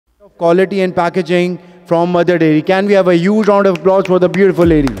Quality and packaging from Mother Dairy. Can we have a huge round of applause for the beautiful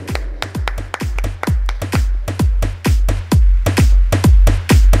lady?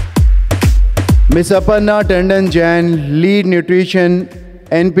 Miss Aparna Tandon Jain, Lead Nutrition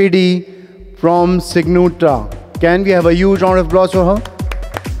NPD from Signutra. Can we have a huge round of applause for her?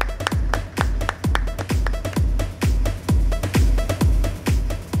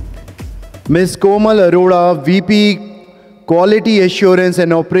 Miss Komal Arora, VP Quality Assurance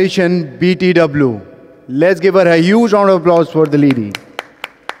and Operation BTW. Let's give her a huge round of applause for the lady.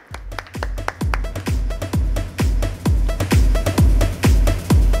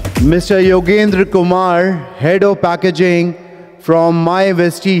 Mr. Yogendra Kumar, Head of Packaging from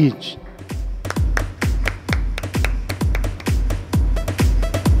Vestige.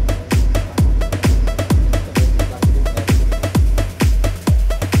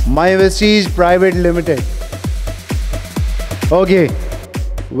 Vestige Private Limited. Okay,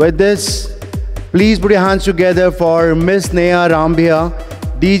 with this, please put your hands together for Miss Neha Rambhiya,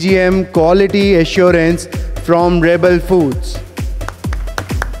 DGM Quality Assurance from Rebel Foods.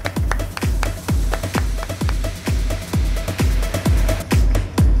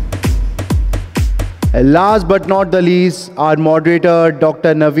 And last but not the least, our moderator,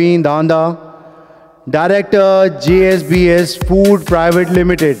 Dr. Naveen Dhanda, Director, JSBS Food Private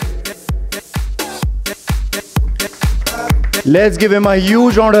Limited. Let's give him a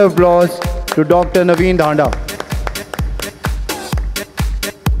huge round of applause to Dr. Naveen Dhanda.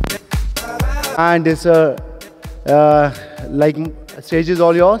 And it's like stage is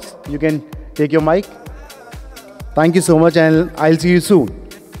all yours. You can take your mic. Thank you so much, and I'll see you soon.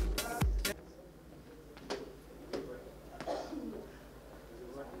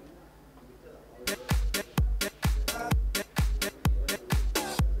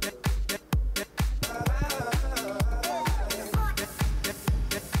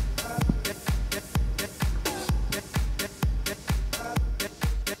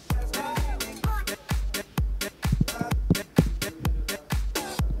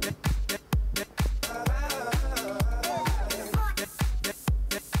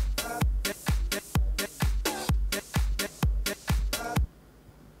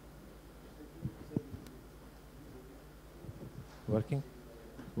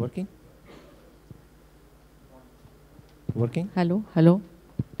 Working? Hello, hello.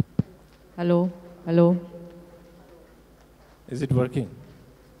 Hello, hello. Is it working?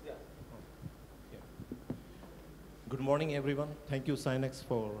 Yeah. Good morning, everyone. Thank you, Sinex,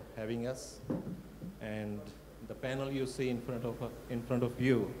 for having us. And the panel you see in front of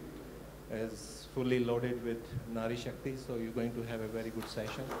you is fully loaded with Nari Shakti, so you're going to have a very good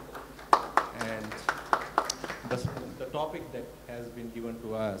session. And the topic that has been given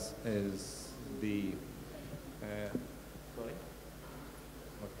to us is the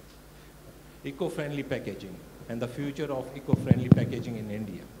eco-friendly packaging and the future of eco-friendly packaging in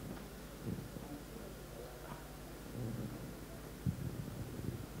India.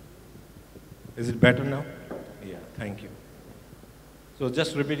 Is it better now? Yeah, thank you. So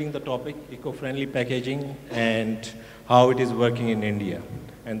just repeating the topic, eco-friendly packaging and how it is working in India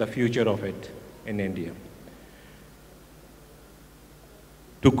and the future of it in India.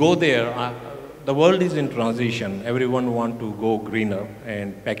 To go there, the world is in transition. Everyone wants to go greener,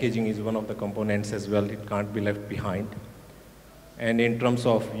 and packaging is one of the components as well. It can't be left behind. And in terms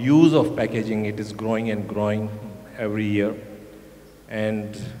of use of packaging, it is growing and growing every year.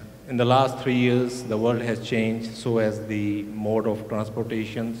 And in the last 3 years, the world has changed, so has the mode of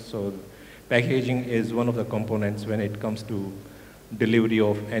transportation. So packaging is one of the components when it comes to delivery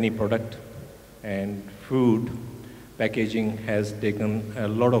of any product. And food packaging has taken a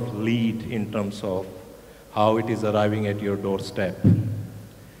lot of lead in terms of how it is arriving at your doorstep.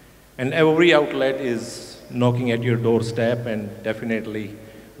 And every outlet is knocking at your doorstep, and definitely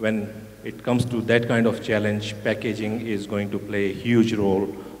when it comes to that kind of challenge, packaging is going to play a huge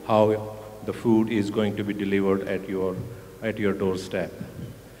role, how the food is going to be delivered at your doorstep.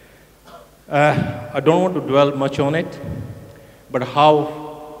 I don't want to dwell much on it, but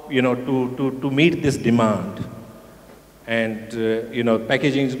how, to meet this demand. And,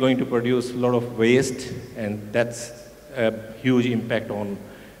 packaging is going to produce a lot of waste, and that's a huge impact on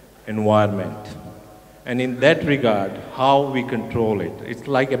environment. And in that regard, how we control it, it's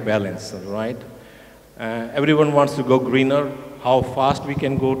like a balance, right? Everyone wants to go greener. How fast we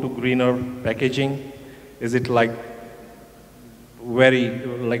can go to greener packaging? Is it like we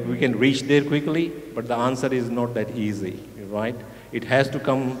can reach there quickly? But the answer is not that easy, right? It has to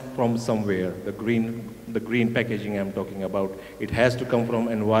come from somewhere, the green packaging I'm talking about. It has to come from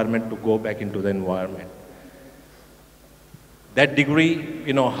environment to go back into the environment. That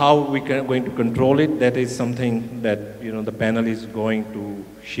degree, how we can going to control it, that is something that, the panel is going to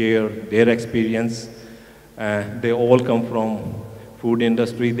share their experience. They all come from food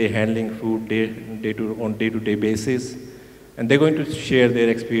industry, they're handling food on day-to-day basis. And they're going to share their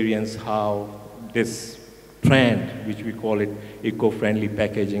experience how this trend, which we call it eco-friendly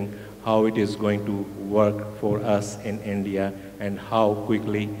packaging, how it is going to work for us in India and how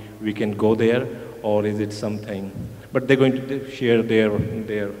quickly we can go there, or is it something, but they're going to share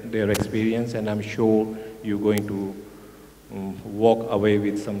their experience, and I'm sure you're going to walk away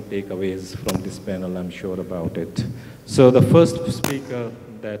with some takeaways from this panel, I'm sure about it. So the first speaker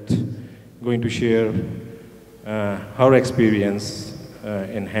that going to share her experience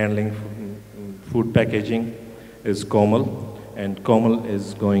in handling food packaging is Komal. And Komal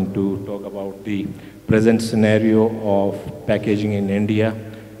is going to talk about the present scenario of packaging in India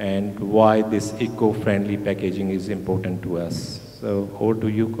and why this eco-friendly packaging is important to us. So over to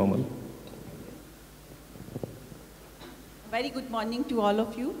you, Komal. Very good morning to all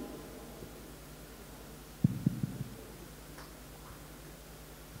of you.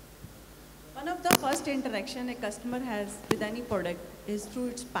 One of the first interaction a customer has with any product is through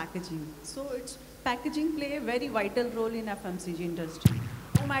its packaging. So its packaging play a very vital role in FMCG industry.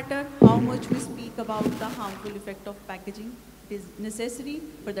 No matter how much we speak about the harmful effect of packaging, it is necessary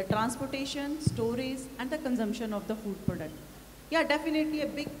for the transportation, storage, and the consumption of the food product. Yeah, definitely a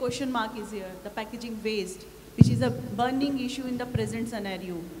big question mark is here, the packaging waste, which is a burning issue in the present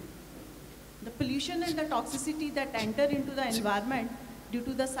scenario. The pollution and the toxicity that enter into the environment due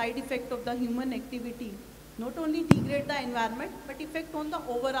to the side effect of the human activity not only degrade the environment, but affect on the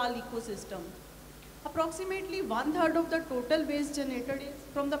overall ecosystem. Approximately 1/3 of the total waste generated is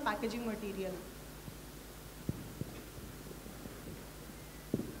from the packaging material.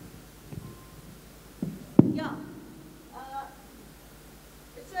 Yeah,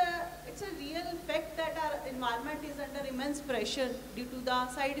 it's a real fact that our environment is under immense pressure due to the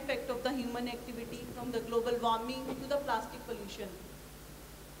side effect of the human activity, from the global warming to the plastic pollution.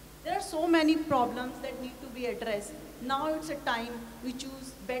 There are so many problems that need to be addressed. Now it's a time we choose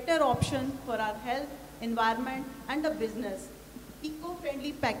better option for our health, environment, and the business.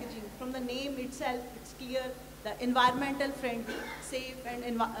 Eco-friendly packaging, from the name itself, it's clear, the environmental friendly, safe, and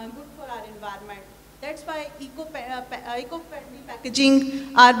good for our environment. That's why eco-friendly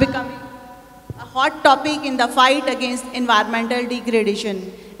packaging are becoming a hot topic in the fight against environmental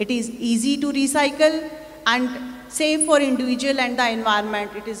degradation. It is easy to recycle and safe for individual and the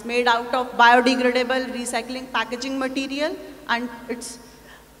environment. It is made out of biodegradable recycling packaging material, and it's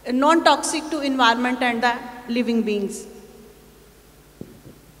non-toxic to environment and the living beings.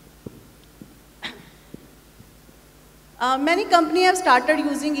 Many companies have started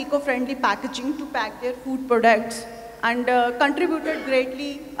using eco-friendly packaging to pack their food products and contributed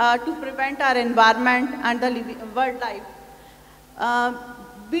greatly to prevent our environment and the wildlife.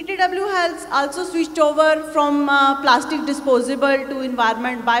 BTW has also switched over from plastic disposable to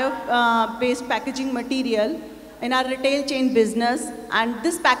environment bio-based packaging material in our retail chain business, and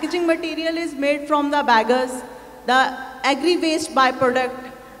this packaging material is made from the baggers, the agri-waste byproduct,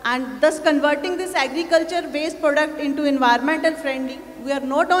 and thus converting this agriculture waste product into environmental friendly. We are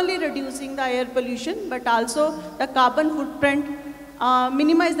not only reducing the air pollution, but also the carbon footprint,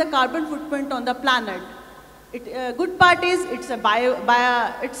 minimize the carbon footprint on the planet. Good part is it's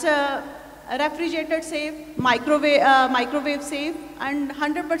a refrigerator safe, microwave safe, and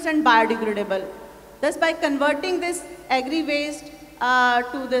 100% biodegradable. Thus, by converting this agri waste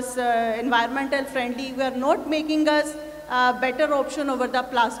to this environmental friendly, we are not making us a better option over the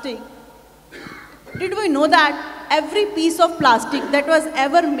plastic. Did we know that every piece of plastic that was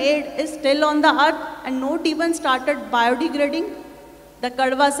ever made is still on the earth and not even started biodegrading? The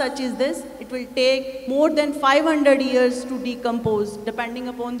kadwa such is this, it will take more than 500 years to decompose depending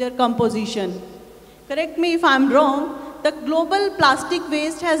upon their composition. Correct me if I'm wrong, the global plastic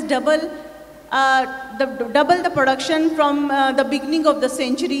waste has doubled the production from the beginning of the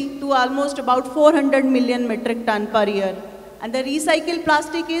century to almost about 400 million metric ton per year. And the recycled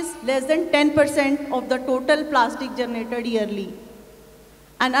plastic is less than 10% of the total plastic generated yearly.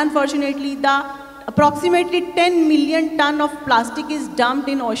 And unfortunately, the approximately 10 million ton of plastic is dumped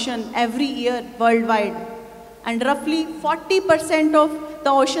in ocean every year worldwide. And roughly 40% of the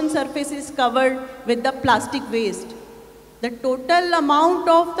ocean surface is covered with the plastic waste. The total amount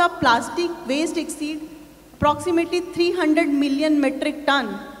of the plastic waste exceeds approximately 300 million metric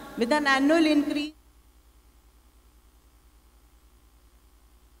ton with an annual increase.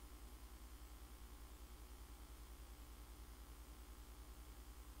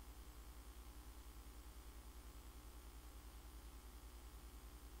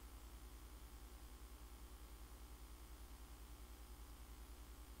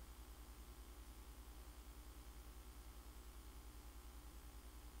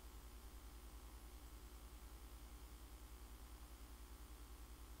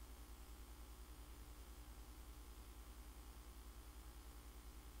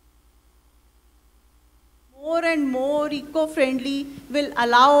 and more eco-friendly will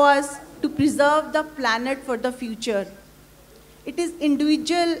allow us to preserve the planet for the future. It is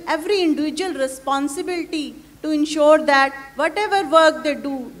every individual responsibility to ensure that whatever work they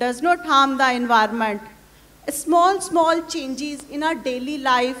do does not harm the environment. Small changes in our daily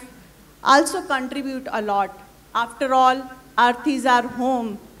life also contribute a lot. After all, Earth is our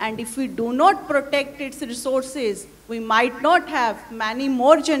home, and if we do not protect its resources, we might not have many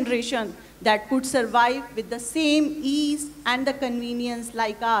more generations that could survive with the same ease and the convenience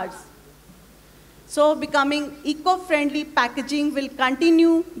like ours. So becoming eco-friendly packaging will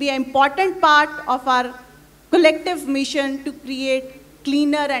continue to be an important part of our collective mission to create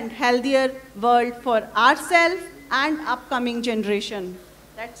cleaner and healthier world for ourselves and upcoming generation.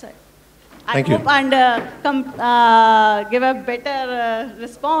 That's it. Thank you. I hope and give a better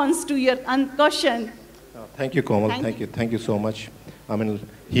response to your question. Thank you, Komal. Thank you so much. I mean,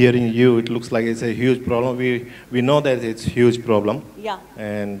 hearing you, it looks like it's a huge problem. We know that it's a huge problem. Yeah.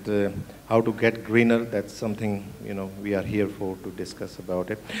 And how to get greener, that's something, we are here for to discuss about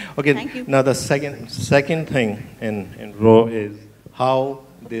it. Okay, Thank you. Now the second thing in row is how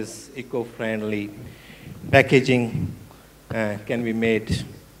this eco-friendly packaging can be made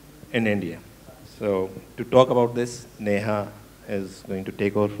in India. So to talk about this, Neha is going to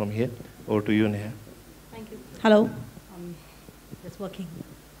take over from here. Over to you, Neha. Thank you. Hello. It's working.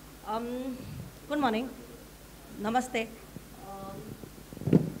 Good morning. Namaste.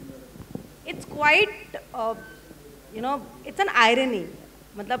 It's quite, it's an irony.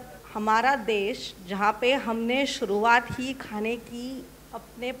 मतलब हमारा देश जहाँ पे हमने शुरुआत ही खाने की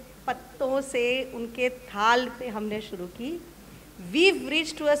अपने पत्तों से उनके थाल पे हमने शुरू की. We've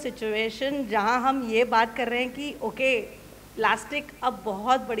reached to a situation जहाँ हम ये बात कर रहे हैं कि ओके प्लास्टिक अब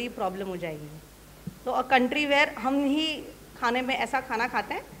बहुत बड़ी प्रॉब्लम हो जाएगी. तो अ कंट्री वेयर हम ही खाने में ऐसा खाना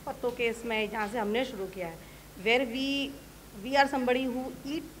खाते हैं पत्तों के इसमें जहाँ से हमने शुरू किया है. Where we are somebody who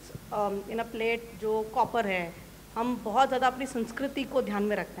Yeats in a plate जो कॉपर है. हम बहुत ज़्यादा अपनी संस्कृति को ध्यान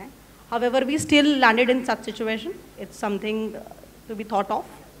में रखते हैं. However, we still landed in such situation. It's something to be thought of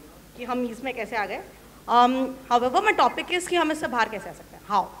कि हम इसमें कैसे आ गए. However, my topic is कि हम इससे बाहर कैसे आ सकते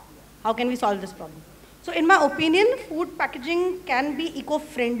हैं. How can we solve this problem? So in my opinion, food packaging can be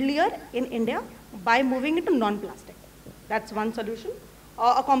eco-friendlier in India by moving into non-plastic. That's one solution.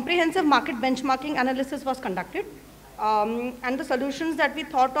 A comprehensive market benchmarking analysis was conducted, and the solutions that we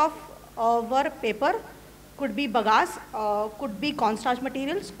thought of were paper, could be bagasse, could be cornstarch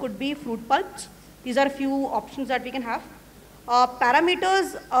materials, could be fruit pulps. These are few options that we can have.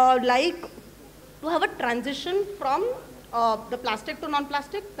 Parameters like to have a transition from the plastic to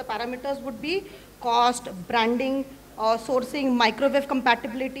non-plastic, the parameters would be cost, branding, sourcing, microwave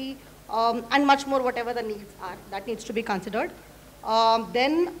compatibility, and much more, whatever the needs are, that needs to be considered.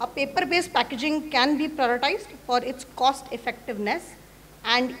 Then a paper-based packaging can be prioritized for its cost effectiveness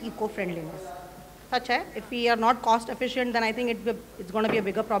and eco-friendliness. Such as, if we are not cost efficient, then I think it's going to be a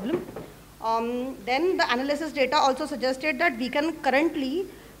bigger problem. Then the analysis data also suggested that we can currently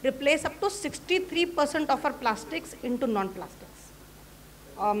replace up to 63% of our plastics into non-plastics.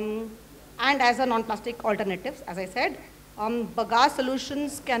 And as a non-plastic alternatives, as I said, bagasse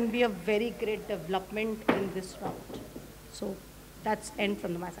solutions can be a very great development in this route. So that's end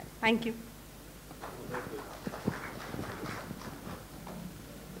from my side. Thank you.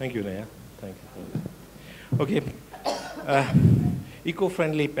 Thank you, Neha. Thank you. Okay.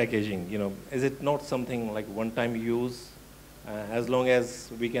 Eco-friendly packaging, is it not something like one-time use? As long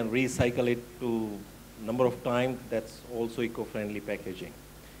as we can recycle it to number of times, that's also eco-friendly packaging.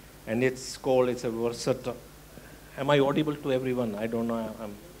 And it's a versatile. Am I audible to everyone? I don't know.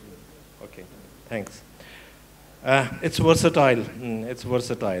 Okay, thanks. It's versatile. It's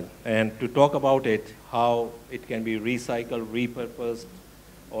versatile. And to talk about it, how it can be recycled, repurposed,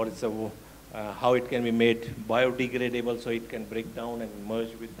 or how it can be made biodegradable so it can break down and merge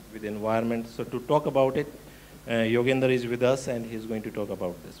with the environment. So to talk about it, Yogendra is with us and he's going to talk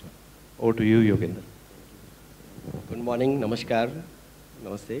about this one. Over to you, Yogendra. Good morning, namaskar,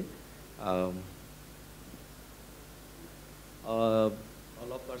 namaste. All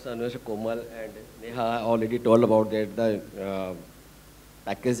of us, Komal and Neha already told about that the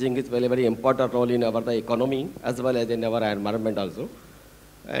packaging is very, very important role in our economy as well as in our environment also.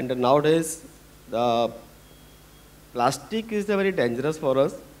 And nowadays, the plastic is very dangerous for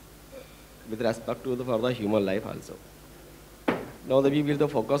us with respect to for the human life also. Now we will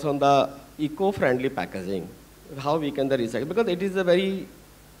focus on the eco-friendly packaging, how we can recycle, because it is a very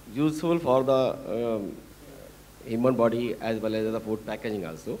useful for the human body as well as the food packaging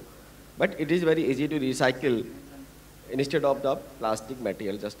also. But it is very easy to recycle instead of the plastic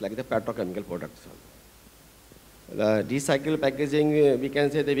material, just like the petrochemical products. The recycled packaging, we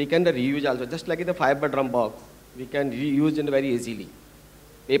can say that we can reuse also, just like in the fiber drum box, we can reuse it very easily.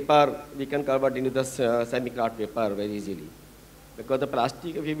 Paper, we can convert into the semi-kraft paper very easily. Because the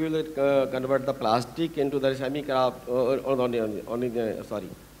plastic, if we will convert the plastic into the semi-kraft,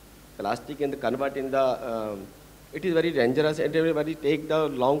 plastic and convert in the, it is very dangerous and it will very take the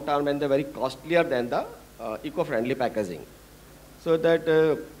long term and the very costlier than the eco-friendly packaging. So that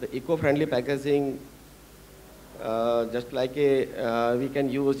the eco-friendly packaging, just like we can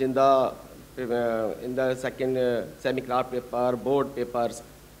use in the second semi-kraft paper, board papers,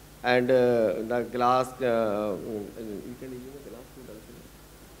 and the glass, you can use the glass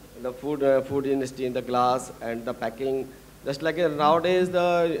food also. The food industry in the glass and the packing. Just like nowadays,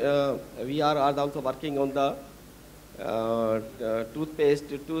 we are also working on the toothpaste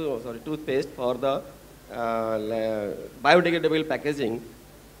for the biodegradable packaging.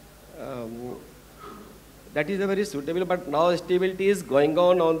 That is a very suitable, but now stability is going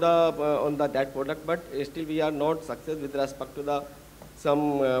on that product, but still we are not success with respect to the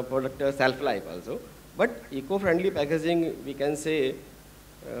some product self-life also. But eco-friendly packaging, we can say,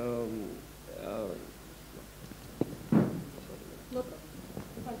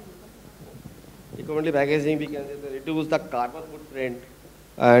 eco-friendly packaging, we can say reduce the carbon footprint,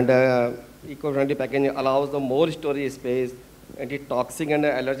 and eco-friendly packaging allows the more storage space, and it toxic and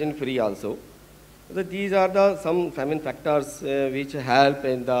allergen-free also. So these are the some factors which help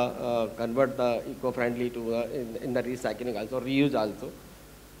in the convert the eco-friendly to in the recycling also, reuse also.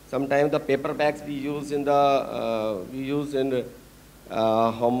 Sometimes the paper bags we use in the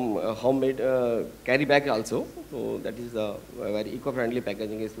homemade carry bag also. So that is the very eco-friendly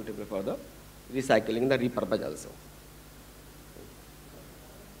packaging is suitable for the recycling, the repurpose also.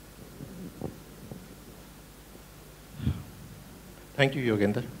 Thank you,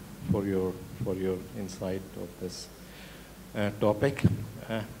 Yogendra, for your insight of this topic.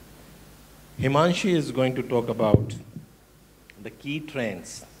 Himanshi is going to talk about the key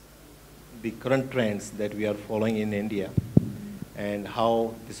trends, the current trends that we are following in India, and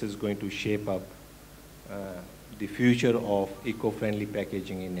how this is going to shape up the future of eco-friendly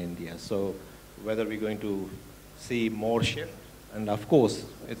packaging in India. So whether we're going to see more shift, and of course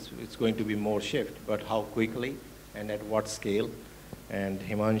it's going to be more shift, but how quickly and at what scale. And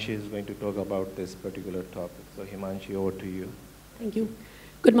Himanshi is going to talk about this particular topic. So Himanshi, over to you. Thank you.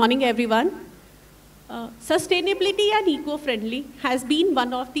 Good morning, everyone. Sustainability and eco-friendly has been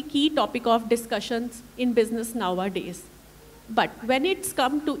one of the key topic of discussions in business nowadays. But when it's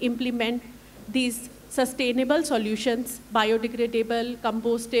come to implement these sustainable solutions, biodegradable,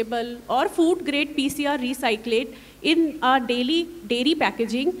 compostable, or food-grade PCR recyclate in our daily dairy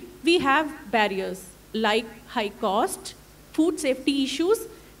packaging, we have barriers like high cost, food safety issues,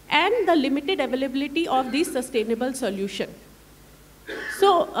 and the limited availability of these sustainable solution.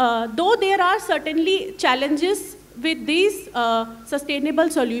 So, though there are certainly challenges with these sustainable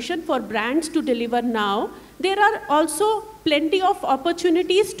solution for brands to deliver now, there are also plenty of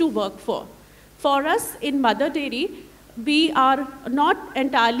opportunities to work for. For us in Mother Dairy, we are not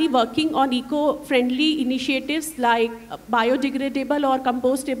entirely working on eco-friendly initiatives like biodegradable or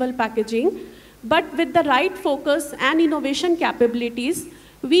compostable packaging, but with the right focus and innovation capabilities,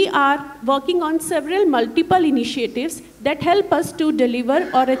 we are working on several multiple initiatives that help us to deliver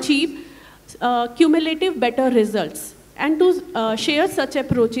or achieve cumulative better results. And to share such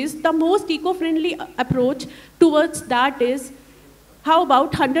approaches, the most eco-friendly approach towards that is, how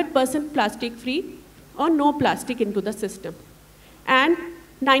about 100% plastic free or no plastic into the system? And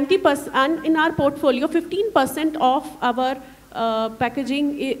 90%, and in our portfolio, 15% of our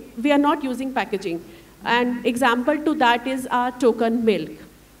packaging, we are not using packaging. And example to that is our token milk.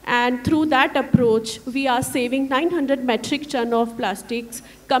 And through that approach, we are saving 900 metric ton of plastics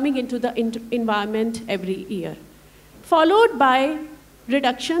coming into the environment every year. Followed by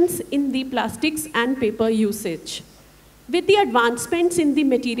reductions in the plastics and paper usage. With the advancements in the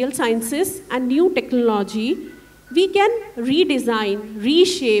material sciences and new technology, we can redesign,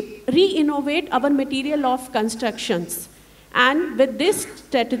 reshape, re-innovate our material of constructions. And with this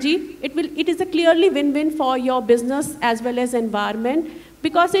strategy, it is a clearly win-win for your business as well as environment,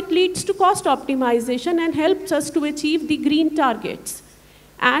 because it leads to cost optimization and helps us to achieve the green targets.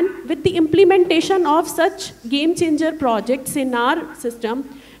 And with the implementation of such game-changer projects in our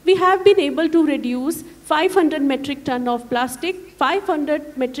system, we have been able to reduce 500 metric ton of plastic,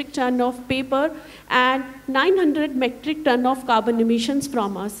 500 metric ton of paper, and 900 metric ton of carbon emissions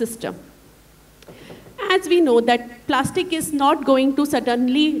from our system. As we know that plastic is not going to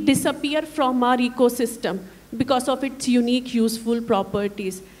suddenly disappear from our ecosystem because of its unique useful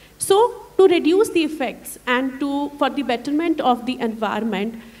properties. So to reduce the effects and for the betterment of the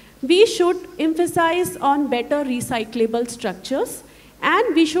environment, we should emphasize on better recyclable structures,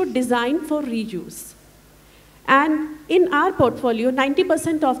 and we should design for reuse. And in our portfolio,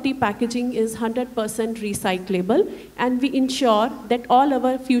 90% of the packaging is 100% recyclable, and we ensure that all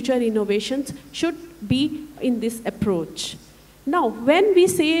our future innovations should be in this approach. Now, when we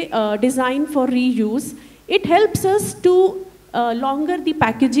say design for reuse, it helps us to longer the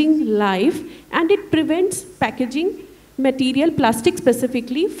packaging life, and it prevents packaging material, plastic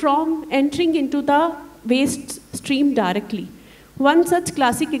specifically, from entering into the waste stream directly. One such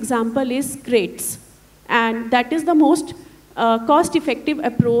classic example is crates, and that is the most cost-effective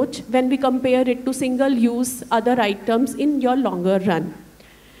approach when we compare it to single-use other items in your longer run.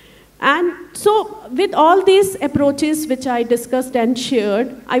 And so with all these approaches which I discussed and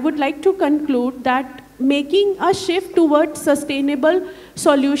shared, I would like to conclude that making a shift towards sustainable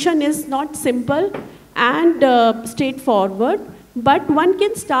solution is not simple and straightforward, but one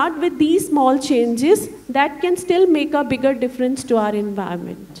can start with these small changes that can still make a bigger difference to our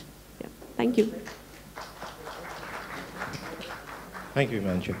environment. Yeah. Thank you. Thank you,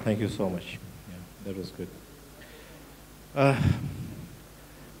 Himanshi. Thank you so much. Yeah, that was good.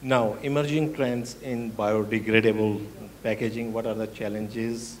 Now, emerging trends in biodegradable packaging. What are the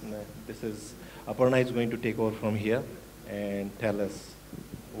challenges? This is Aparna is going to take over from here and tell us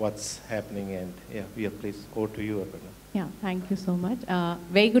what's happening. And yeah, please over to you, Aparna. Yeah, thank you so much.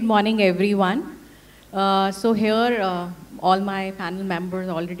 Very good morning, everyone. So here, all my panel members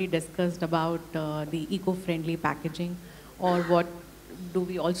already discussed about the eco-friendly packaging, or what do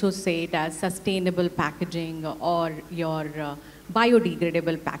we also say it as sustainable packaging, or your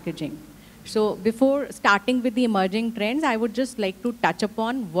biodegradable packaging. So before starting with the emerging trends, I would just like to touch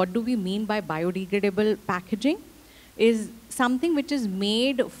upon what do we mean by biodegradable packaging. Is something which is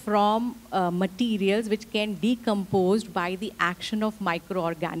made from materials which can decompose by the action of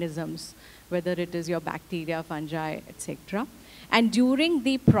microorganisms, whether it is your bacteria, fungi, etc. And during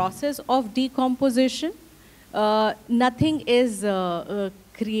the process of decomposition, nothing is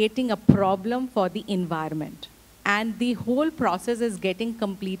creating a problem for the environment. And the whole process is getting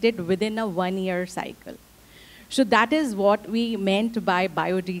completed within a 1-year cycle. So that is what we meant by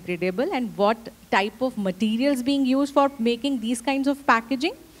biodegradable, and what type of materials being used for making these kinds of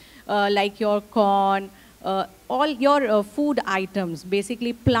packaging, like your corn, all your food items,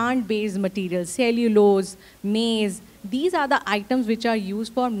 basically plant-based materials, cellulose, maize. These are the items which are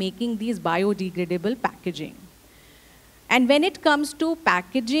used for making these biodegradable packaging. And when it comes to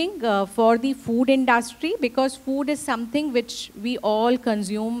packaging for the food industry, because food is something which we all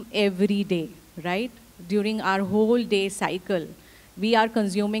consume every day, right? During our whole day cycle, we are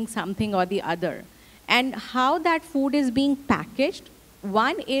consuming something or the other. And how that food is being packaged,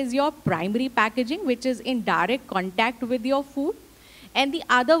 one is your primary packaging, which is in direct contact with your food. And the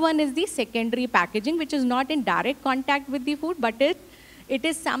other one is the secondary packaging, which is not in direct contact with the food, but it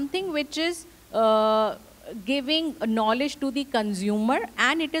is something which is giving knowledge to the consumer,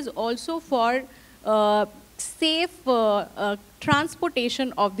 and it is also for safe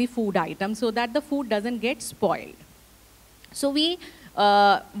transportation of the food item so that the food doesn't get spoiled. So we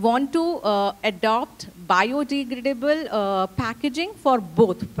want to adopt biodegradable packaging for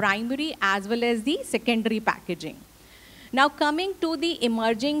both primary as well as the secondary packaging. Now coming to the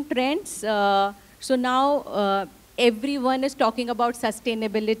emerging trends, so now everyone is talking about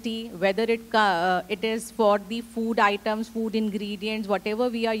sustainability, whether it is for the food items, food ingredients, whatever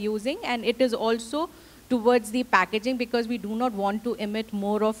we are using, and it is also towards the packaging, because we do not want to emit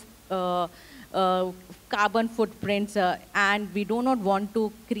more of carbon footprints, and we do not want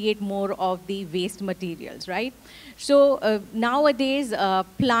to create more of the waste materials, right? So nowadays,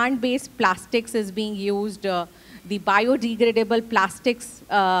 plant-based plastics is being used. The biodegradable plastics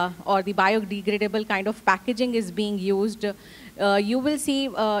or the biodegradable kind of packaging is being used. You will see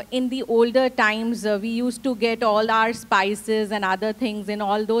in the older times, we used to get all our spices and other things in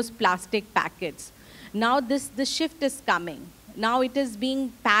all those plastic packets. Now the shift is coming. Now it is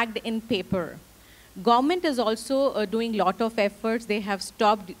being packed in paper. Government is also doing a lot of efforts. They have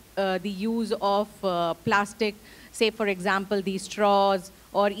stopped the use of plastic, say for example, the straws,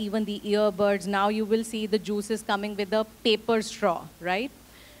 or even the earbuds. Now you will see the juices coming with a paper straw, right?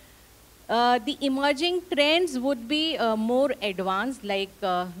 The emerging trends would be more advanced, like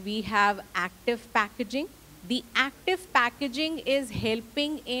we have active packaging. The active packaging is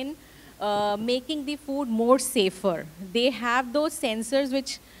helping in making the food more safer. They have those sensors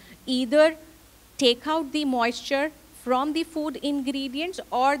which either take out the moisture from the food ingredients,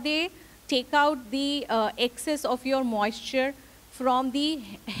 or they take out the excess of your moisture from the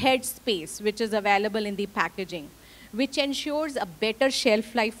head space which is available in the packaging, which ensures a better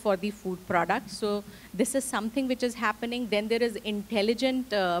shelf life for the food product. So this is something which is happening. Then there is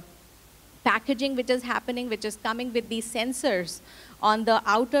intelligent packaging which is happening, which is coming with these sensors on the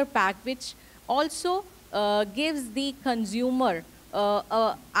outer pack, which also gives the consumer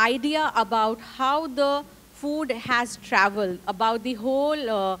idea about how the food has traveled, about the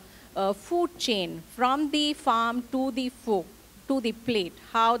whole food chain from the farm to the fork, to the plate,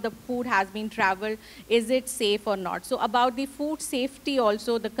 how the food has been traveled, is it safe or not. So about the food safety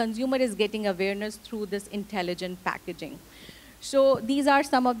also, the consumer is getting awareness through this intelligent packaging. So these are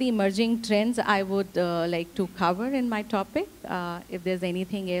some of the emerging trends I would like to cover in my topic. If there's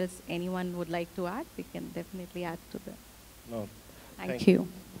anything else anyone would like to add, we can definitely add to that. No. Thank you.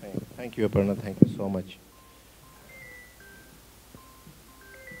 Thank you, Aparna. Thank you so much.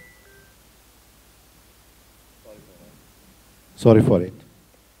 Sorry for it.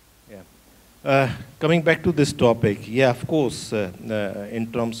 Yeah. Coming back to this topic, yeah, of course,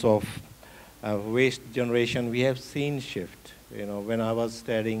 in terms of waste generation, we have seen shift. You know, when I was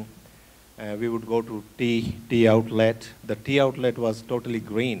studying, we would go to tea outlet. The tea outlet was totally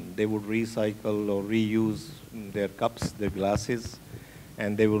green. They would recycle or reuse their cups, their glasses,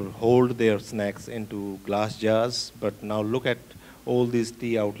 and they would hold their snacks into glass jars. But now look at all these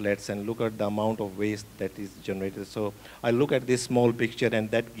tea outlets and look at the amount of waste that is generated. So I look at this small picture, and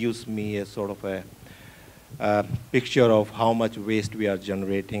that gives me a sort of a picture of how much waste we are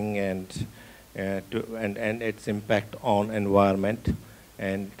generating and its impact on environment.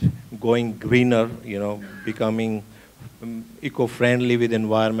 And going greener, you know, becoming eco-friendly with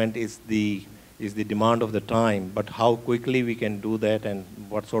environment is the demand of the time. But how quickly we can do that, and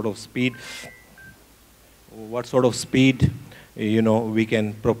what sort of speed, you know, we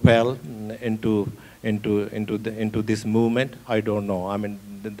can propel into this movement, I don't know. I mean,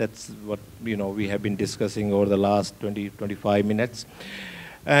 that's what, you know, we have been discussing over the last 25 minutes.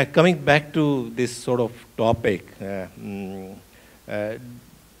 Coming back to this sort of topic,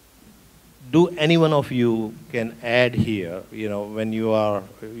 do any one of you can add here, you know, when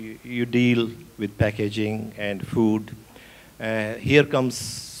you deal with packaging and food, here comes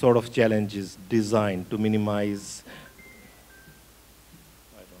sort of challenges designed to minimize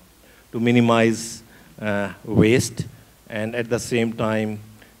waste, and at the same time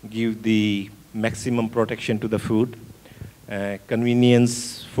give the maximum protection to the food,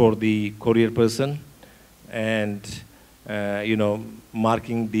 convenience for the courier person, and you know,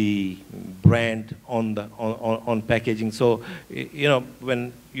 marking the brand on packaging. So you know,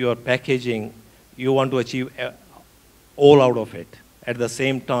 when you are packaging, you want to achieve all out of it. At the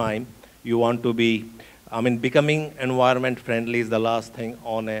same time, you want to be, I mean, becoming environment friendly is the last thing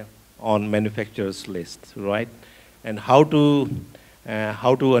on manufacturers' list, right? And how to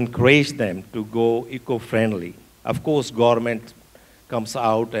encourage them to go eco-friendly. Of course, government comes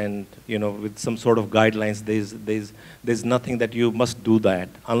out and, you know, with some sort of guidelines. There's nothing that you must do that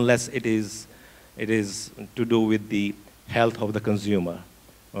unless it is to do with the health of the consumer.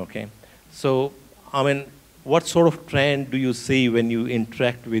 Okay, so I mean, what sort of trend do you see when you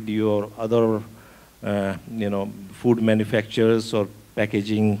interact with your other, you know, food manufacturers or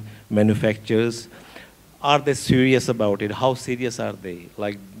packaging manufacturers? Are they serious about it? How serious are they?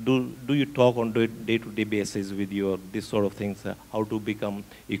 Like, do you talk on day-to-day basis with this sort of things, how to become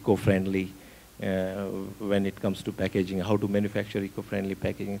eco-friendly when it comes to packaging, how to manufacture eco-friendly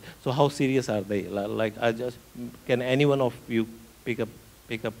packaging? So how serious are they? Like, can any one of you pick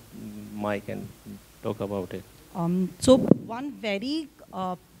up mic and talk about it? So one very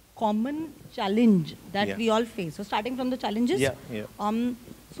common challenge that we all face. So starting from the challenges. Yeah.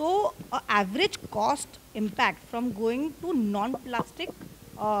 So average cost impact from going to non-plastic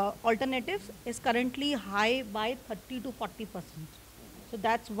alternatives is currently high by 30 to 40%. So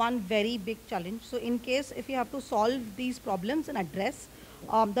that's one very big challenge. So in case if you have to solve these problems and address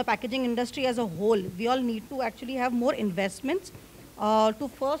the packaging industry as a whole, we all need to actually have more investments to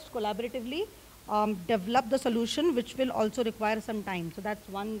first collaboratively develop the solution, which will also require some time. So that's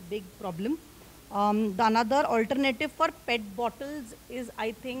one big problem. The another alternative for PET bottles is,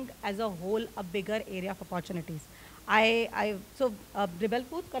 I think, as a whole, a bigger area of opportunities. So Rebel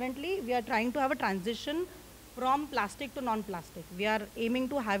Foods, currently, we are trying to have a transition from plastic to non-plastic. We are aiming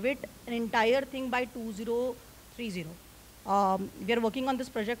to have it an entire thing by 2030. We are working on this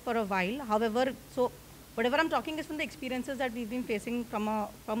project for a while. However, so whatever I'm talking is from the experiences that we've been facing from a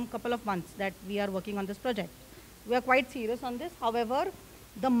couple of months that we are working on this project. We are quite serious on this. However,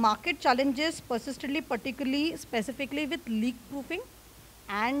 the market challenges persistently, particularly specifically with leak proofing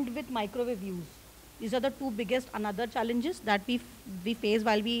and with microwave use. These are the two biggest another challenges that we face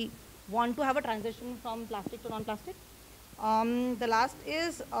while we want to have a transition from plastic to non-plastic. The last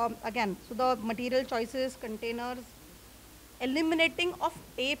is, again, so the material choices, containers, eliminating of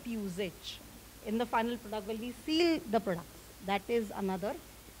tape usage in the final product when we seal the products. That is another.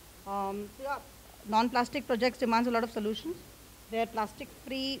 So yeah, non-plastic projects demands a lot of solutions. They're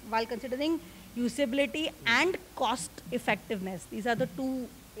plastic-free while considering usability and cost effectiveness. These are the two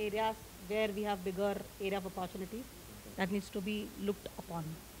areas where we have bigger area of opportunities that needs to be looked upon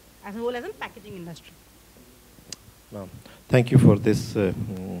as a whole as a packaging industry. No, thank you for this.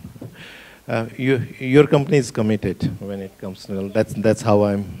 Your company is committed when it comes to that's how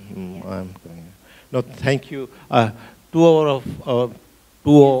I'm coming. No, thank you. Two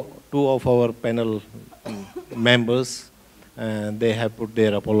of our panel members. They have put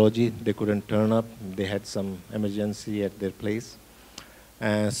their apology. They couldn't turn up. They had some emergency at their place.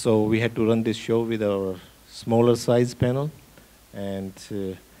 So we had to run this show with our smaller size panel. And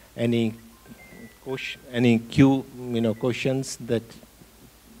any questions that,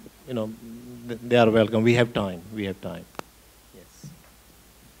 they are welcome. We have time. Yes.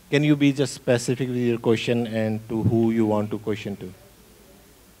 Can you be just specific with your question and to who you want to question to?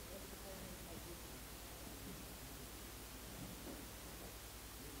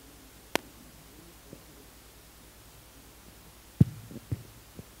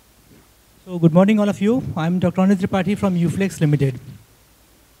 So good morning, all of you. I'm Dr. Anil Tripathi from Uflex Limited.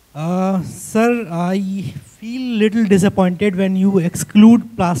 Sir, I feel a little disappointed when you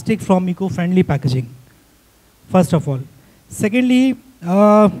exclude plastic from eco-friendly packaging, first of all. Secondly,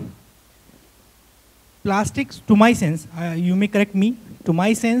 plastics, to my sense, you may correct me, to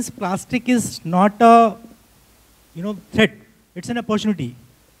my sense, plastic is not a threat, it's an opportunity.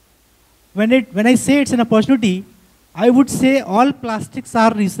 When I say it's an opportunity, I would say all plastics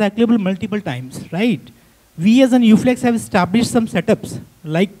are recyclable multiple times, right? We as an Uflex have established some setups,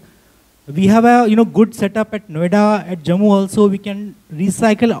 like we have a good setup at Noida, at Jammu also. We can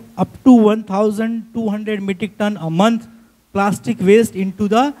recycle up to 1,200 metric ton a month plastic waste into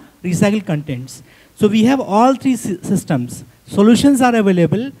the recycled contents. So we have all three systems. Solutions are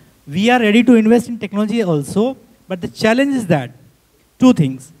available. We are ready to invest in technology also. But the challenge is that two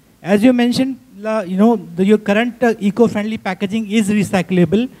things. As you mentioned, your current eco-friendly packaging is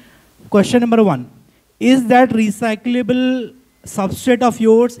recyclable. Question number one, is that recyclable substrate of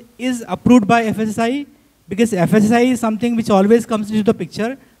yours is approved by FSSAI? Because FSSAI is something which always comes into the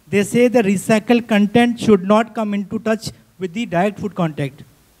picture. They say the recycled content should not come into touch with the direct food contact.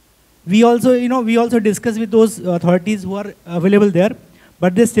 We also, we also discuss with those authorities who are available there,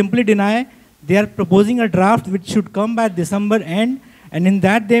 but they simply deny. They are proposing a draft which should come by December end. And in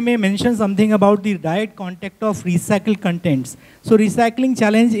that, they may mention something about the direct contact of recycled contents. So recycling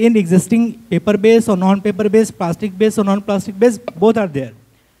challenge in existing paper-based or non-paper-based, plastic-based or non-plastic-based, both are there.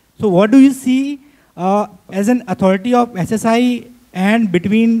 So what do you see as an authority of SSI and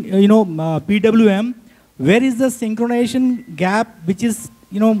between PWM? Where is the synchronization gap which is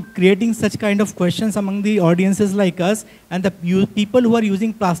creating such kind of questions among the audiences like us and the people who are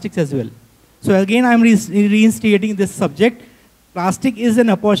using plastics as well? So again, I'm reinstating this subject. Plastic is an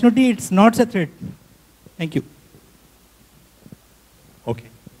opportunity, it's not a threat. Thank you. Okay.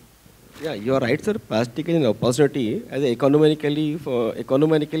 Yeah, you are right, sir. Plastic is an opportunity as economically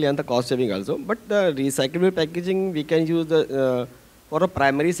and the cost saving also. But the recyclable packaging we can use for a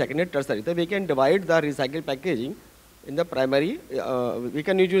primary, secondary, tertiary. So we can divide the recycled packaging in the primary. We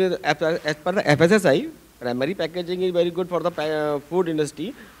can use as per the FSSAI. Primary packaging is very good for the food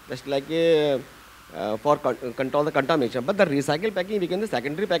industry, just like for control the contamination. But the recycled packaging, we can do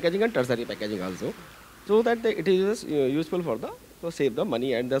secondary packaging and tertiary packaging also. So that it is useful for to save the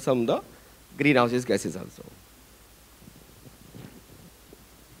money and some the greenhouse gases also.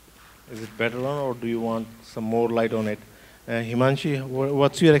 Is it better on, or do you want some more light on it? Himanshi,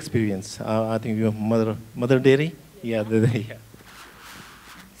 what's your experience? I think your mother dairy? Yeah.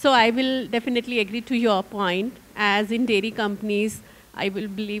 So I will definitely agree to your point. As in dairy companies, I will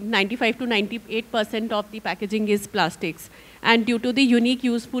believe 95 to 98% of the packaging is plastics. And due to the unique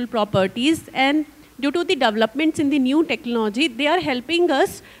useful properties and due to the developments in the new technology, they are helping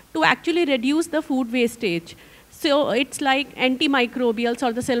us to actually reduce the food wastage. So it's like antimicrobials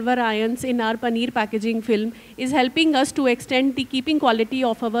or the silver ions in our paneer packaging film is helping us to extend the keeping quality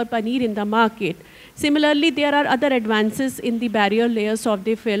of our paneer in the market. Similarly, there are other advances in the barrier layers of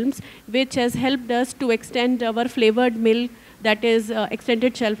the films, which has helped us to extend our flavored milk, that is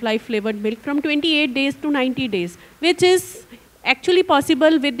extended shelf life flavored milk, from 28 days to 90 days, which is actually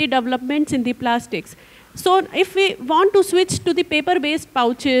possible with the developments in the plastics. So if we want to switch to the paper-based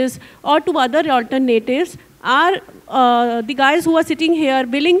pouches or to other alternatives, are the guys who are sitting here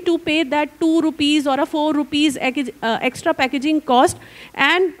willing to pay that 2 rupees or a 4 rupees extra packaging cost,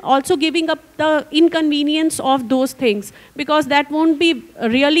 and also giving up the inconvenience of those things, because that won't be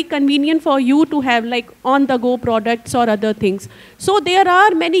really convenient for you to have like on-the-go products or other things. So there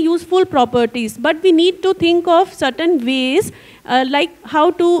are many useful properties, but we need to think of certain ways like how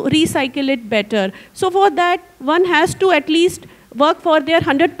to recycle it better. So for that, one has to at least work for their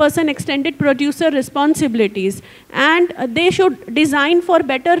 100% extended producer responsibilities, and they should design for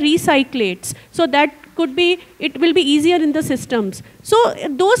better recyclates, so that could be, it will be easier in the systems. So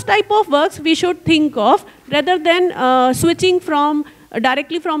those type of works we should think of, rather than switching from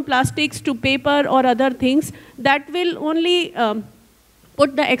directly from plastics to paper or other things that will only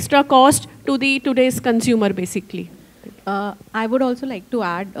put the extra cost to the today's consumer basically. I would also like to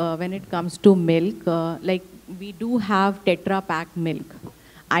add, when it comes to milk, like we do have Tetra Pak milk.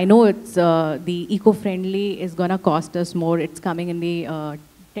 I know it's the eco-friendly is gonna cost us more. It's coming in the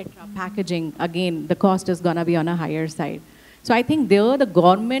Tetra packaging. Again, the cost is gonna be on a higher side. So I think there the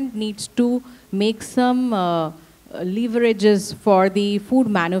government needs to make some leverages for the food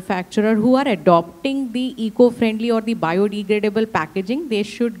manufacturer who are adopting the eco-friendly or the biodegradable packaging. They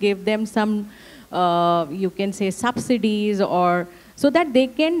should give them some, you can say, subsidies, or so that they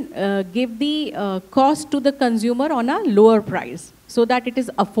can give the cost to the consumer on a lower price, so that it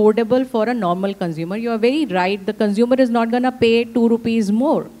is affordable for a normal consumer. You are very right, the consumer is not going to pay 2 rupees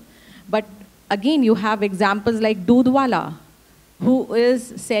more. But again, you have examples like Doodhwala, who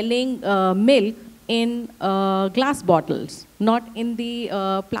is selling milk in glass bottles, not in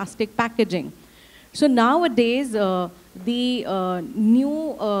the plastic packaging. So nowadays, the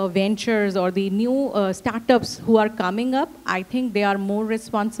new ventures or the new startups who are coming up, I think they are more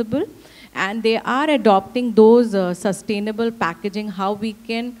responsible, and they are adopting those sustainable packaging, how we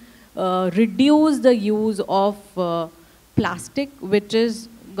can reduce the use of plastic, which is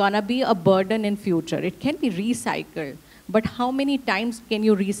gonna be a burden in future. It can be recycled, but how many times can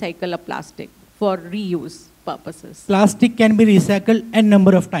you recycle a plastic for reuse purposes? Plastic can be recycled n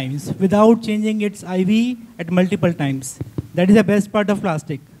number of times without changing its IV at multiple times. That is the best part of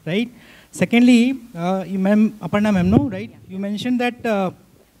plastic, right? Secondly, Aparna ma'am, no, right? Yeah. You mentioned that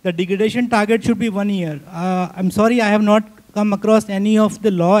the degradation target should be 1 year. I'm sorry, I have not come across any of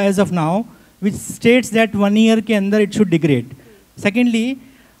the law as of now which states that 1 year ke andar it should degrade. Secondly,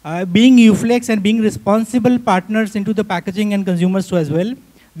 being UFlex and being responsible partners into the packaging and consumers too as well,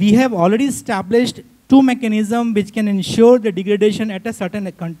 we have already established 2 mechanisms which can ensure the degradation at a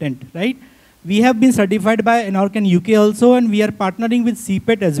certain content, right? We have been certified by Inorcan UK also, and we are partnering with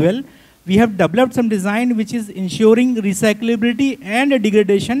CPET as well. We have developed some design which is ensuring recyclability and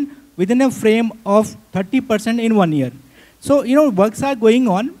degradation within a frame of 30% in 1 year. So, you know, works are going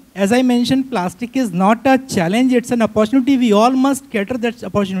on. As I mentioned, plastic is not a challenge, it's an opportunity. We all must cater that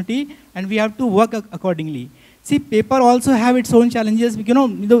opportunity, and we have to work accordingly. See, paper also have its own challenges, you know,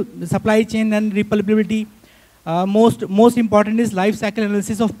 the supply chain and repellability. Most important is life cycle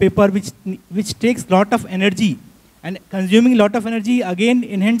analysis of paper, which takes lot of energy, and consuming lot of energy again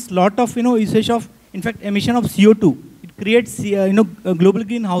enhance lot of, you know, usage of, in fact, emission of CO2. It creates, you know, global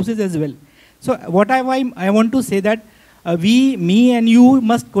greenhouses as well. So what I want to say that me and you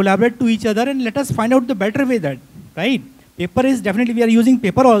must collaborate to each other, and let us find out the better way that, right? Paper is definitely, we are using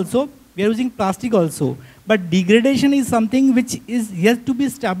paper also, we are using plastic also. But degradation is something which is yet to be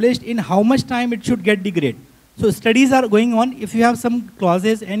established in how much time it should get degraded. So studies are going on. If you have some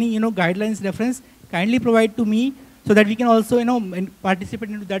clauses, any, you know, guidelines reference, kindly provide to me so that we can also, you know,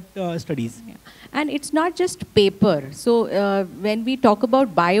 participate into that studies. Yeah. And it's not just paper. So when we talk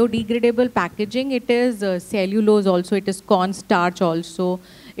about biodegradable packaging, it is cellulose also, it is cornstarch also,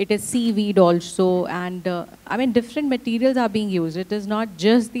 it is seaweed also, and I mean different materials are being used. It is not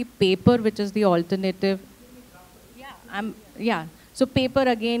just the paper which is the alternative. Yeah. So paper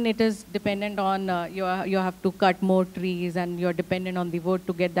again, it is dependent on you have to cut more trees, and you're dependent on the wood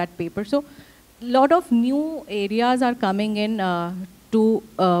to get that paper. So a lot of new areas are coming in to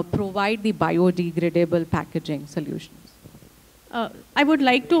provide the biodegradable packaging solutions. I would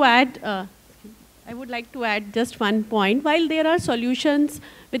like to add just one point. While there are solutions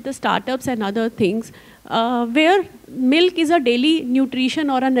with the startups and other things, where milk is a daily nutrition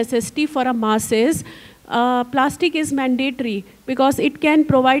or a necessity for a masses, plastic is mandatory because it can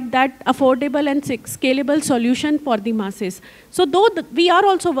provide that affordable and scalable solution for the masses. So though we are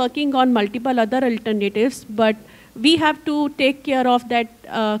also working on multiple other alternatives, but we have to take care of that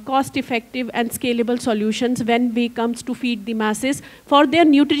cost-effective and scalable solutions when it comes to feed the masses for their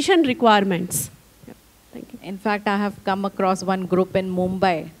nutrition requirements. Thank you. In fact, I have come across one group in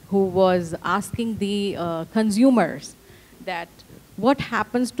Mumbai who was asking the consumers that what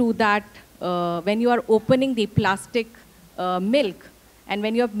happens to that when you are opening the plastic milk and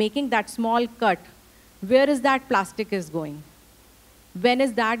when you are making that small cut, where is that plastic is going? When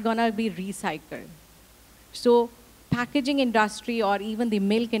is that going to be recycled? So packaging industry or even the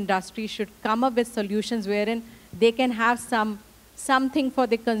milk industry should come up with solutions wherein they can have something for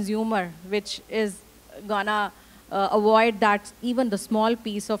the consumer which is gonna avoid that even the small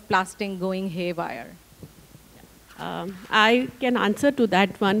piece of plastic going haywire. I can answer to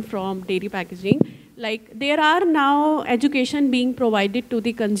that one from dairy packaging. Like there are now education being provided to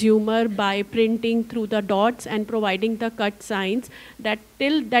the consumer by printing through the dots and providing the cut signs that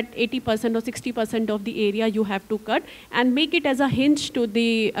till that 80% or 60% of the area you have to cut and make it as a hinge to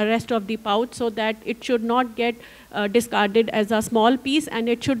the rest of the pouch so that it should not get discarded as a small piece and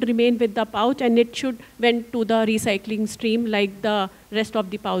it should remain with the pouch and it should went to the recycling stream like the rest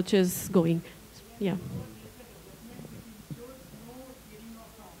of the pouch is going. Yeah.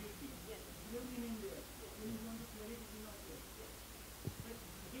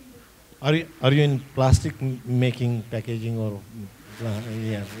 Are you in plastic making packaging or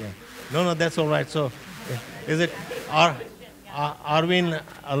yeah. No, that's all right. So is it are we in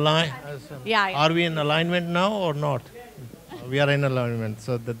are we in alignment now or not? We are in alignment,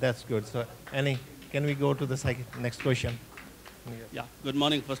 so that's good. So can we go to the next question? Yeah, good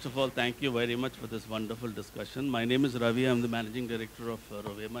morning. First of all, thank you very much for this wonderful discussion. My name is Ravi. I'm the managing director of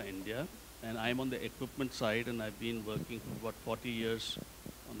Rovema India, and I'm on the equipment side, and I've been working for about 40 years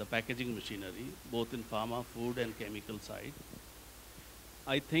on the packaging machinery, both in pharma, food, and chemical side.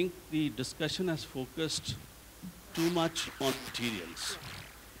 I think the discussion has focused too much on materials.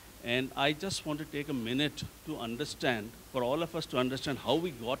 And I just want to take a minute to understand, for all of us to understand how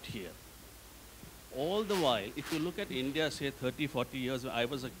we got here. All the while, if you look at India, say 30, 40 years when I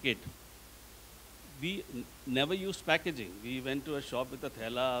was a kid, we never used packaging. We went to a shop with a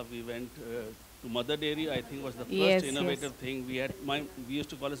thela, we went to Mother Dairy, I think was the first innovative thing. We had, we used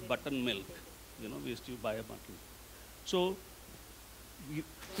to call it button milk. You know, we used to buy a button. So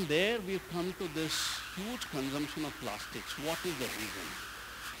there we've come to this huge consumption of plastics. What is the reason?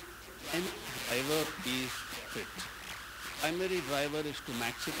 And driver is fit. Primary driver is to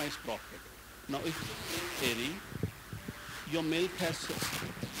maximize profit. Now, if dairy, your milk has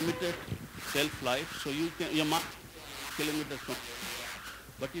limited shelf life, so you can your kilometers from.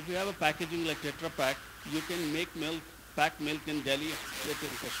 But if you have a packaging like Tetra Pak, you can make milk, pack milk in Delhi, get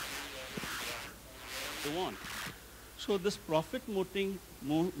it you want. So this profit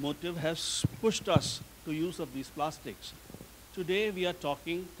motive has pushed us to use of these plastics. Today we are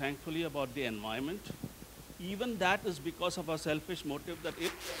talking, thankfully, about the environment. Even that is because of our selfish motive that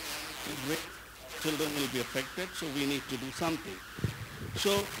if children will be affected, so we need to do something.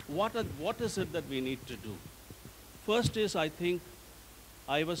 So what is it that we need to do? First is, I think,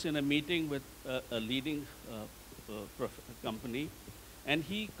 I was in a meeting with a leading company, and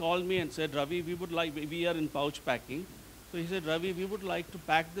he called me and said, Ravi, we are in pouch packing. So he said, Ravi, we would like to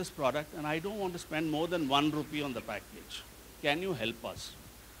pack this product, and I don't want to spend more than 1 rupee on the package. Can you help us?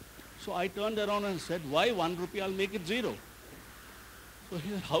 So I turned around and said, why 1 rupee? I'll make it 0. So he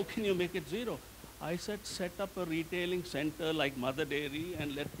said, how can you make it 0? I said, set up a retailing center like Mother Dairy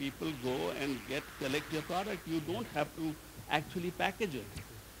and let people go and collect your product. You don't have to actually package it.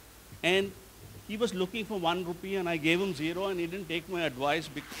 And he was looking for 1 rupee and I gave him 0 and he didn't take my advice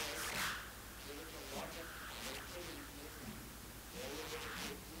because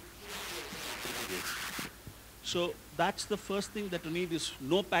so that's the first thing that we need is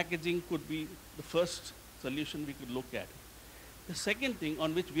no packaging could be the first solution we could look at. The second thing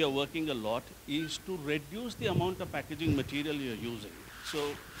on which we are working a lot is to reduce the amount of packaging material you're using.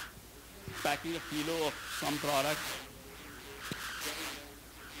 So packing a kilo of some product,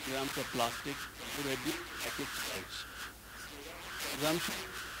 grams of plastic to reduce package size.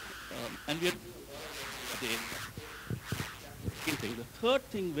 And we are the third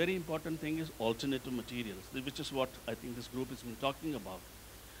thing, very important thing, is alternative materials, which is what I think this group has been talking about.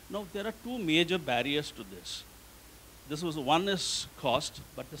 Now, there are two major barriers to this. One is cost,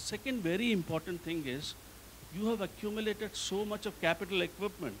 but the second very important thing is you have accumulated so much of capital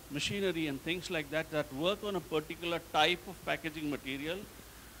equipment, machinery and things like that work on a particular type of packaging material.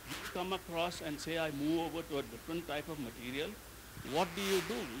 You come across and say, I move over to a different type of material. What do?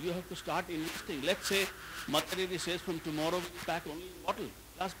 You have to start investing. Let's say Mother Dairy says from tomorrow we pack only bottle,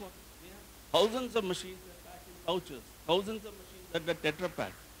 glass bottle. We have thousands of machines that pack in pouches, thousands of machines that are Tetra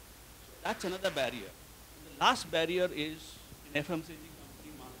Pak. So that's another barrier. And the last barrier is in FMCG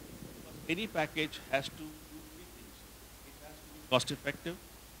company marketing. any package has to do three things. It has to be cost effective.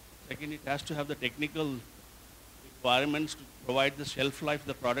 Second, it has to have the technical requirements to provide the shelf life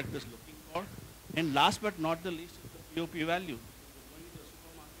the product is looking for. And last but not the least is the POP value. When you go into the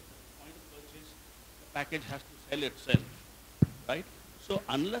supermarket, at the point of purchase, the package has to sell itself, right? So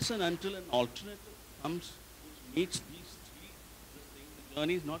unless and until an alternative comes which meets these three, the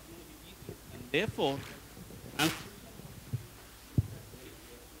journey is not going to be easy. And therefore,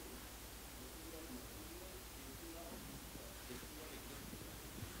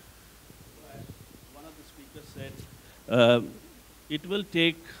 one of the speakers said, it will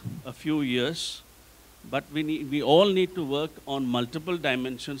take a few years, but we all need to work on multiple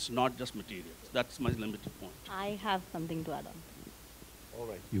dimensions, not just materials. That's my limited point. I have something to add on. All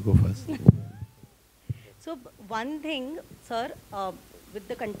right, you go first. So one thing, sir, with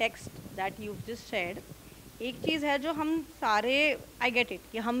the context that you've just shared, एक चीज़ है जो हम सारे, I get it,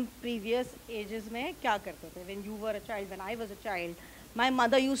 कि हम previous ages में क्या करते थे. When you were a child, when I was a child, my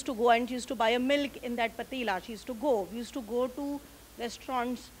mother used to go and she used to buy a milk in that patila. She used to go. We used to go to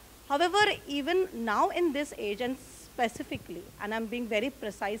restaurants. However, even now in this age, and specifically, and I'm being very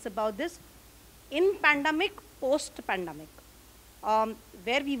precise about this, in pandemic, post-pandemic,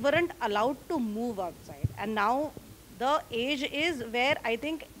 where we weren't allowed to move outside, and now the age is where I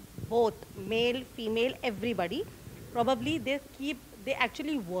think both male, female, everybody, probably they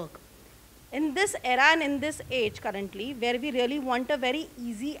actually work. In this era and in this age currently, where we really want a very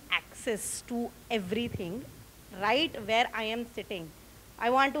easy access to everything, right where I am sitting. I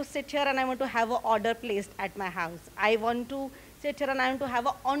want to sit here and I want to have an order placed at my house. I want to sit here and I want to have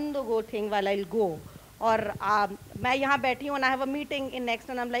an on-the-go thing while I'll go. Or मैं यहाँ बैठी हूँ and I have a meeting in next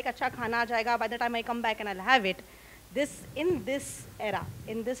and I'm like, अच्छा खाना आ जाएगा, by the time I come back and I'll have it. In this era,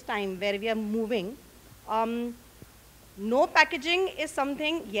 in this time where we are moving, no packaging is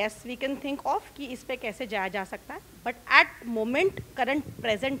something, yes, we can think of कि इस पे कैसे जाया जा सकता है. But at current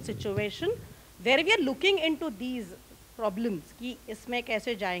present situation, where we are looking into these problems कि इसमें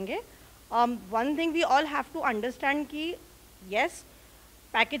कैसे जाएंगे, one thing we all have to understand कि yes,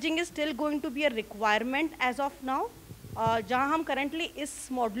 packaging is still going to be a requirement as of now, जहाँ हम currently इस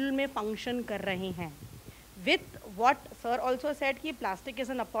model में function कर रहे हैं. With what sir also said कि plastic is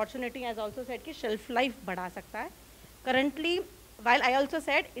an opportunity, as also said कि shelf life बढ़ा सकता है. Currently, while I also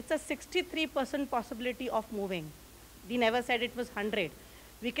said it's a 63% possibility of moving. We never said it was 100.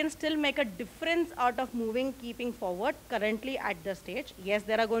 We can still make a difference out of moving, keeping forward currently at the stage. Yes,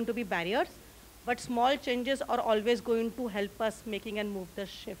 there are going to be barriers, but small changes are always going to help us making and move the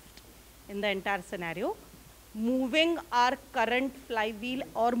shift in the entire scenario. Moving our current flywheel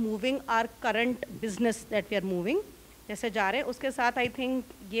or moving our current business that we are moving, जैसे जा रहे हैं, उसके साथ I think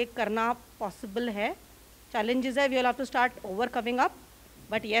ये करना possible है. Challenges है, we will have to start overcoming up.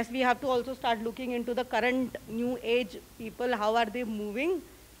 But yes, we have to also start looking into the current new age people, how are they moving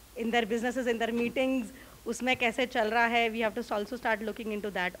in their businesses, in their meetings, उसमें कैसे चल रहा है, we have to also start looking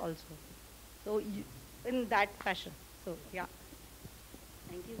into that also. So in that fashion, so yeah.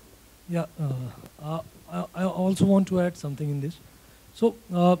 Thank you. Yeah, I also want to add something in this. So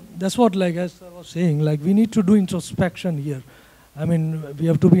that's what, like as I was saying, like we need to do introspection here. I mean, we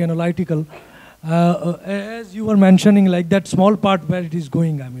have to be analytical. As you were mentioning, like that small part where it is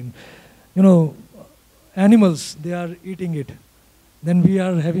going, I mean, you know, animals, they are eating it. Then we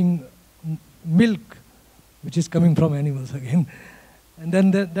are having milk, which is coming from animals again. And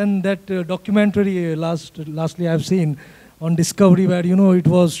then that documentary lastly I've seen on Discovery, where, you know, it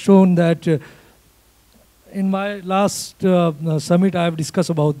was shown that in my last summit I have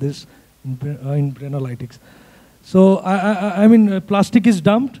discussed about this in analytics. So I mean, plastic is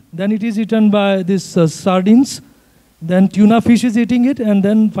dumped, then it is eaten by these sardines, then tuna fish is eating it, and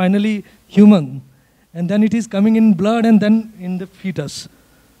then finally human. And then it is coming in blood and then in the fetus.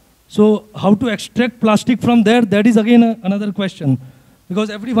 So how to extract plastic from there, that is again another question, because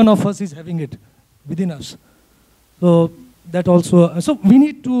every one of us is having it within us. So that also, so we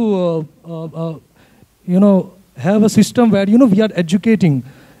need to, you know, have a system where, you know, we are educating.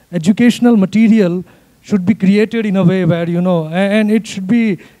 Educational material should be created in a way where, you know, and it should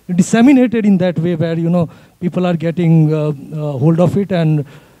be disseminated in that way where, you know, people are getting hold of it and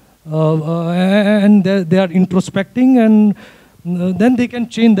they are introspecting, and then they can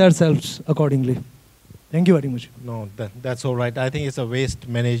change themselves accordingly. Thank you very much. No, that's all right. I think it's a waste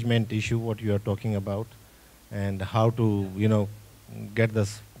management issue, what you are talking about, and how to, you know, get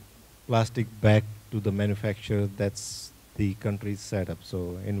this plastic back to the manufacturer. That's the country's setup.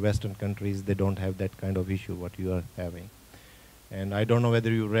 So in Western countries, they don't have that kind of issue what you are having. And I don't know whether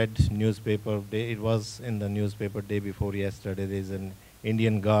you read newspaper, it was in the newspaper day before yesterday, there's an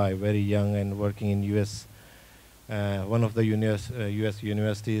Indian guy, very young and working in US, one of the US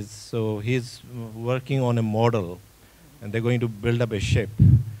universities. So he's working on a model, and they're going to build up a ship,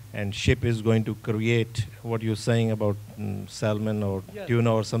 and ship is going to create what you're saying about salmon or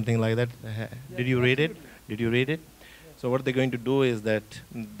tuna or something like that. Did you read it? Did you read it? So what they're going to do is that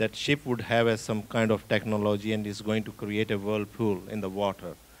that ship would have some kind of technology, and is going to create a whirlpool in the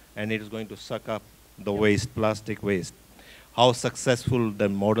water, and it is going to suck up the waste, plastic waste. How successful the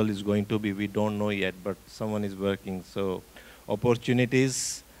model is going to be, we don't know yet, but someone is working. So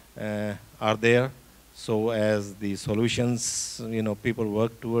opportunities are there. So as the solutions, people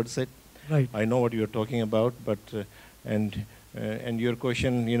work towards it. Right. I know what you're talking about, but and your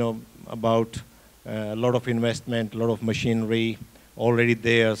question, about a lot of investment, a lot of machinery already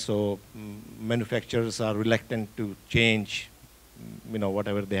there. So manufacturers are reluctant to change,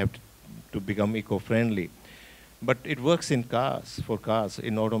 whatever they have to become eco-friendly. But it works in cars,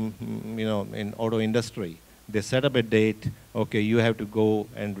 in auto industry. They set up a date, okay, you have to go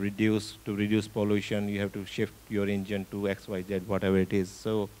and reduce pollution, you have to shift your engine to X, Y, Z, whatever it is.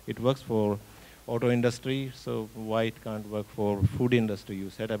 So it works for auto industry, so why it can't work for food industry?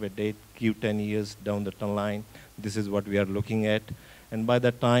 You set up a date, give 10 years down the line, this is what we are looking at. And by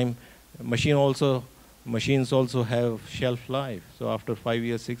that time, machines also have shelf life. So after 5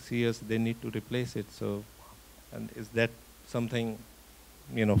 years, 6 years, they need to replace it. So, and is that something,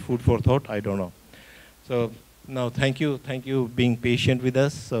 food for thought? I don't know. So now, thank you being patient with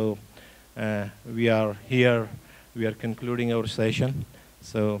us. So we are here, we are concluding our session.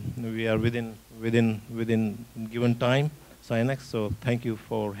 So we are within given time, Sinex. So thank you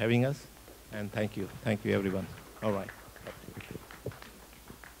for having us, and thank you everyone. All right.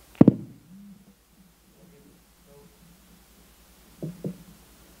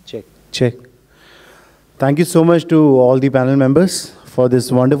 Check. Thank you so much to all the panel members for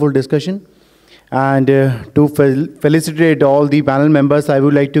this wonderful discussion. And to felicitate all the panel members, I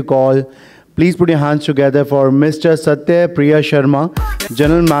would like to call, please put your hands together for Mr. Satya Priya Sharma,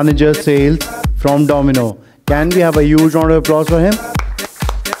 General Manager Sales from Domino. Can we have a huge round of applause for him?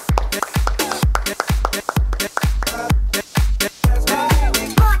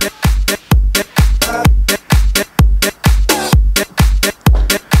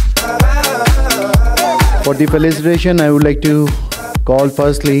 For the felicitation, I would like to call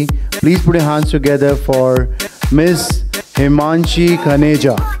firstly, please put your hands together for Miss Himanshi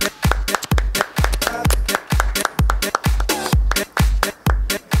Khaneja.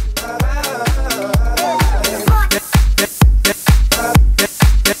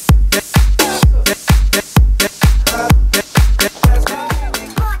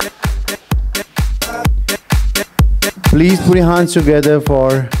 Please put your hands together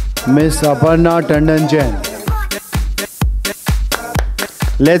for Miss Aparna Tandon Jain.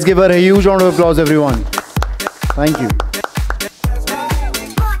 Let's give her a huge round of applause, everyone. Thank you.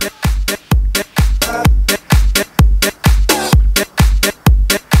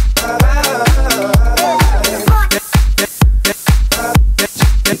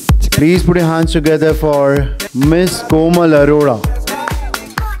 Please put your hands together for Miss Komal Arora.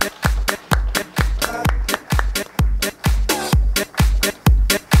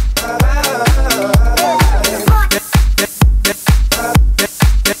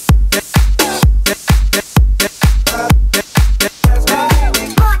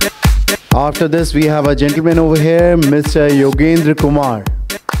 After this, we have a gentleman over here, Mr. Yogendra Kumar.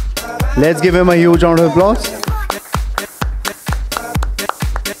 Let's give him a huge round of applause.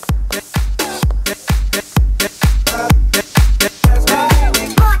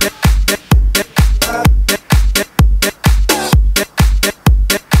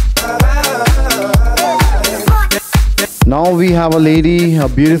 Now we have a lady, a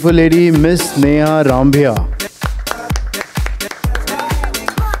beautiful lady, Miss Neha Rambhiya.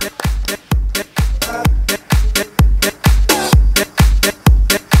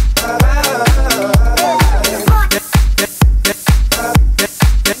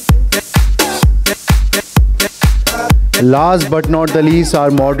 Last but not the least,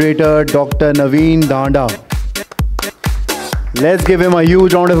 our moderator, Dr. Naveen Dhanda. Let's give him a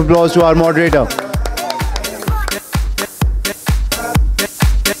huge round of applause to our moderator.